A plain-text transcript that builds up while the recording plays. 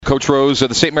Coach Rose,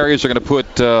 the St. Mary's are going to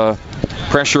put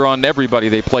pressure on everybody.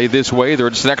 They play this way. They're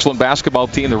just an excellent basketball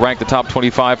team. They're ranked the top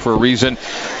 25 for a reason.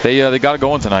 They got it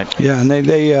going tonight. Yeah, and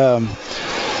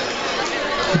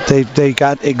they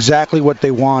got exactly what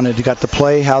they wanted. They got the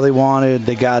play how they wanted.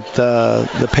 They got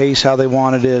the pace how they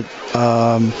wanted it.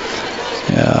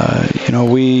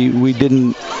 We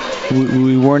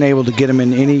weren't able to get them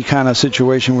in any kind of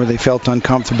situation where they felt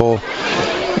uncomfortable.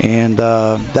 And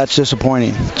that's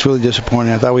disappointing. It's really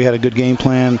disappointing. I thought we had a good game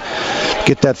plan,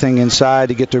 get that thing inside,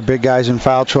 to get their big guys in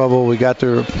foul trouble. We got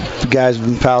their guys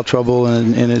in foul trouble,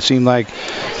 and it seemed like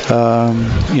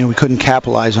we couldn't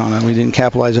capitalize on it. We didn't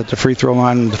capitalize at the free throw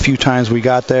line the few times we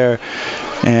got there.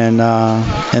 And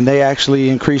they actually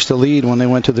increased the lead when they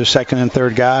went to their second and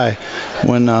third guy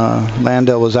when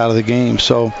Landell was out of the game.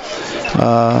 So,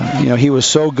 he was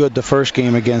so good the first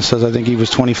game against us. I think he was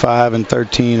 25 and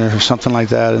 13 or something like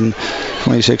that, and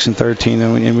 26 and 13.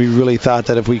 And we really thought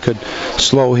that if we could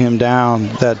slow him down,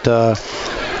 that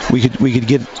we could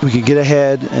get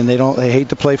ahead. And they hate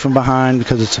to play from behind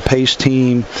because it's a pace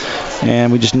team,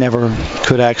 and we just never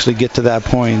could actually get to that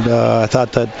point. I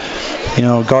thought that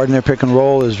guarding their pick and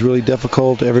roll is really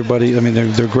difficult. Everybody,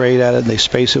 they're great at it. They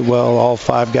space it well. All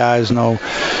five guys know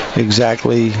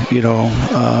exactly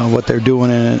what they're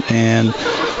doing in it, and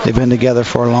they've been together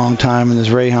for a long time. And this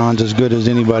Rayhan's as good as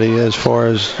anybody as far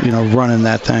as running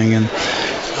that thing. And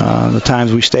the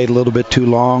times we stayed a little bit too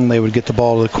long, they would get the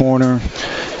ball to the corner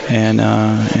and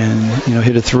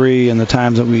hit a three. And the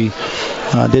times that we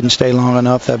didn't stay long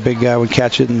enough, that big guy would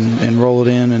catch it and roll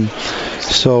it in. And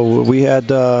so we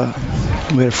had a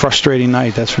frustrating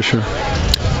night, that's for sure.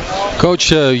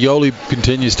 Coach, Yoli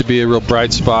continues to be a real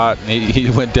bright spot. He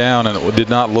went down and it did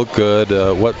not look good.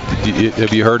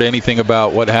 Have you heard anything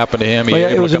about what happened to him?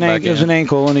 It was an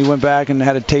ankle, and he went back and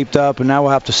had it taped up, and now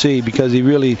we'll have to see, because he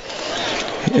really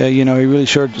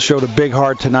showed a big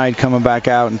heart tonight, coming back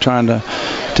out and trying to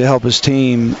help his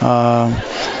team.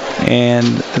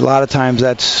 And a lot of times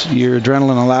that's your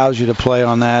adrenaline allows you to play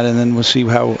on that, and then we'll see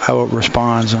how it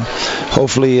responds.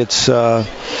 Hopefully it's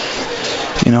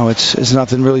it's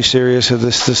nothing really serious.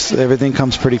 This everything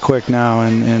comes pretty quick now,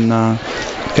 and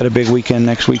got a big weekend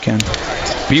next weekend.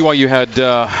 BYU had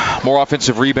more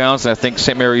offensive rebounds than I think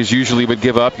St. Mary's usually would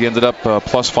give up. You ended up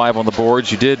 +5 on the boards.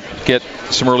 You did get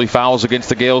some early fouls against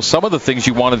the Gales. Some of the things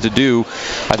you wanted to do,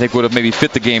 I think, would have maybe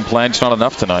fit the game plan. It's not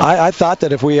enough tonight. I thought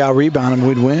that if we out-rebound them,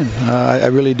 we'd win. I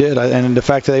really did. And the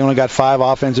fact that they only got 5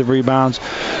 offensive rebounds,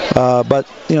 but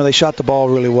they shot the ball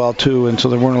really well too, and so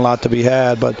there weren't a lot to be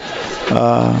had. But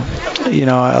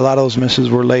a lot of those misses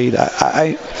were late.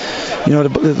 The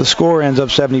score ends up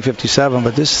 70-57,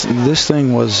 but this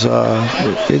thing was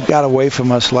it got away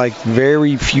from us like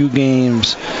very few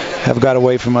games have got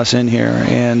away from us in here.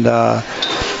 And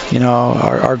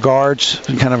our guards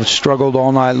kind of struggled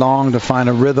all night long to find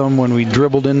a rhythm when we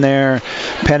dribbled in there,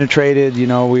 penetrated.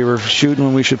 We were shooting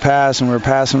when we should pass, and we were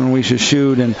passing when we should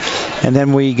shoot, and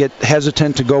then we get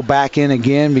hesitant to go back in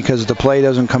again because the play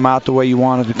doesn't come out the way you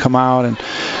want it to come out. And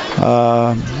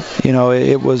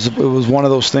it was one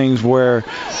of those things where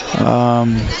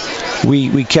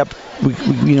we kept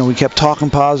talking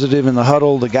positive in the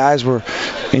huddle. The guys were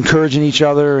encouraging each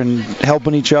other and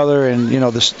helping each other, and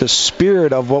the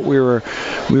spirit of what we were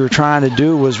trying to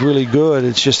do was really good.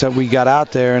 It's just that we got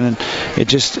out there and it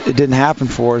didn't happen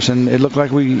for us, and it looked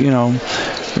like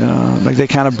like they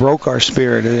kind of broke our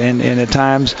spirit, and at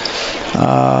times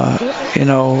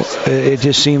it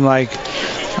just seemed like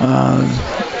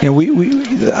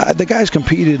the guys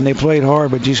competed and they played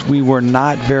hard, but we were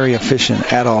not very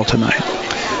efficient at all tonight.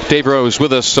 Dave Rose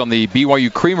with us on the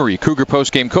BYU Creamery Cougar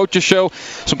Postgame Coaches Show.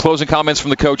 Some closing comments from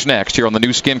the coach next here on the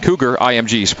new Skin Cougar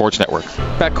IMG Sports Network.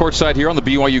 Back courtside here on the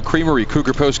BYU Creamery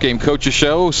Cougar Postgame Coaches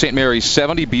Show. St. Mary's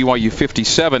 70, BYU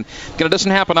 57. Again, it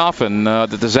doesn't happen often that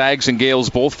the Zags and Gales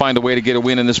both find a way to get a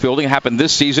win in this building. It happened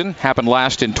this season, happened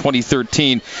last in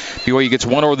 2013. BYU gets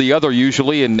one or the other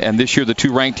usually, and this year the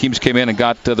two ranked teams came in and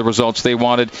got the results they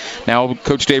wanted. Now,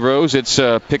 Coach Dave Rose, it's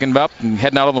picking up and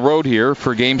heading out on the road here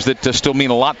for games that still mean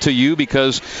a lot to you,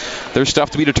 because there's stuff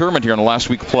to be determined here in the last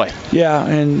week of play. Yeah,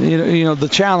 and the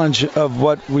challenge of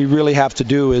what we really have to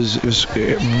do is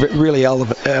really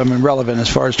relevant as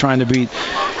far as trying to beat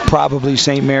probably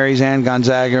St. Mary's and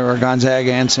Gonzaga, or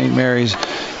Gonzaga and St. Mary's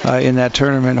in that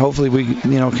tournament. Hopefully we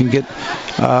can get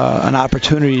an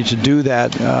opportunity to do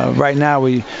that. Right now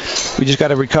we we just got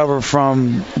to recover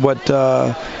from what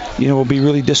will be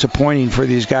really disappointing for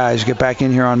these guys. Get back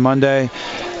in here on Monday,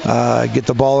 get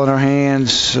the ball in our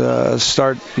hands,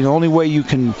 start. The only way you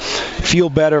can feel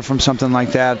better from something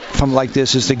like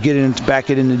this, is to get in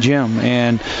the gym.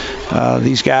 And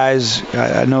these guys,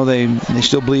 I know they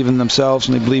still believe in themselves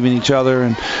and they believe in each other,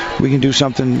 and we can do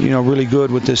something really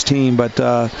good with this team. But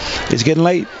it's getting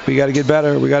late. We got to get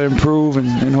better. We got to improve,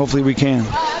 and hopefully we can.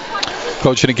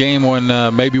 Coach, in a game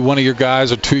when maybe one of your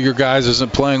guys or two of your guys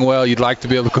isn't playing well, you'd like to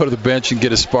be able to go to the bench and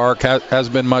get a spark.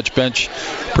 Hasn't been much bench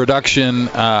production.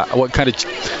 What kind of,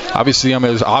 obviously,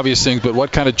 there's obvious things, but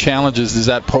what kind of challenges does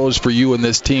that pose for you and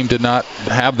this team to not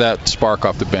have that spark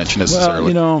off the bench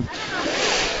necessarily? Well,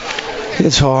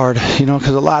 it's hard, because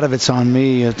a lot of it's on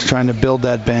me. It's trying to build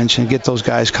that bench and get those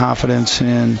guys confidence.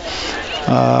 And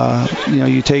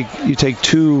you take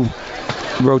two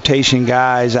rotation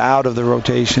guys out of the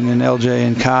rotation, and LJ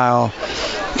and Kyle,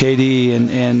 KD,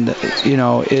 and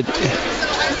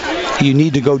you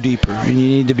need to go deeper and you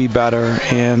need to be better.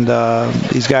 And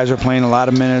these guys are playing a lot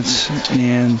of minutes,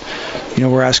 and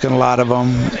we're asking a lot of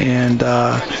them. And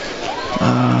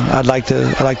I'd like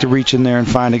to reach in there and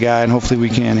find a guy, and hopefully we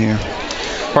can here.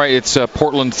 All right, it's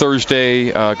Portland Thursday,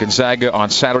 Gonzaga on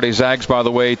Saturday. Zags, by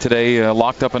the way, today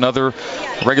locked up another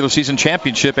regular season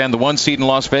championship and the 1 seed in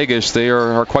Las Vegas. They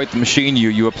are quite the machine.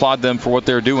 You applaud them for what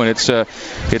they're doing. It's a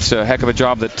heck of a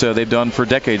job that they've done for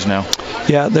decades now.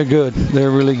 Yeah, they're good. They're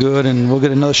really good, and we'll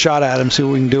get another shot at them, see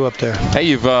what we can do up there. Hey,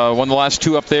 you've won the last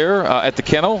two up there at the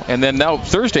Kennel, and then now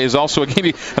Thursday is also a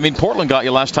game. Portland got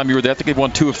you last time you were there. I think they've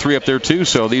won 2 of 3 up there too.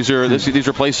 So these are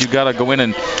places you've got to go in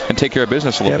and take care of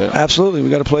business a little bit. Absolutely. We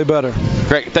got to play better.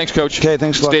 Great. Thanks, Coach. Okay,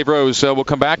 thanks a lot. Dave Rose. We'll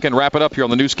come back and wrap it up here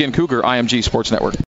on the new Skin Cougar IMG Sports Network.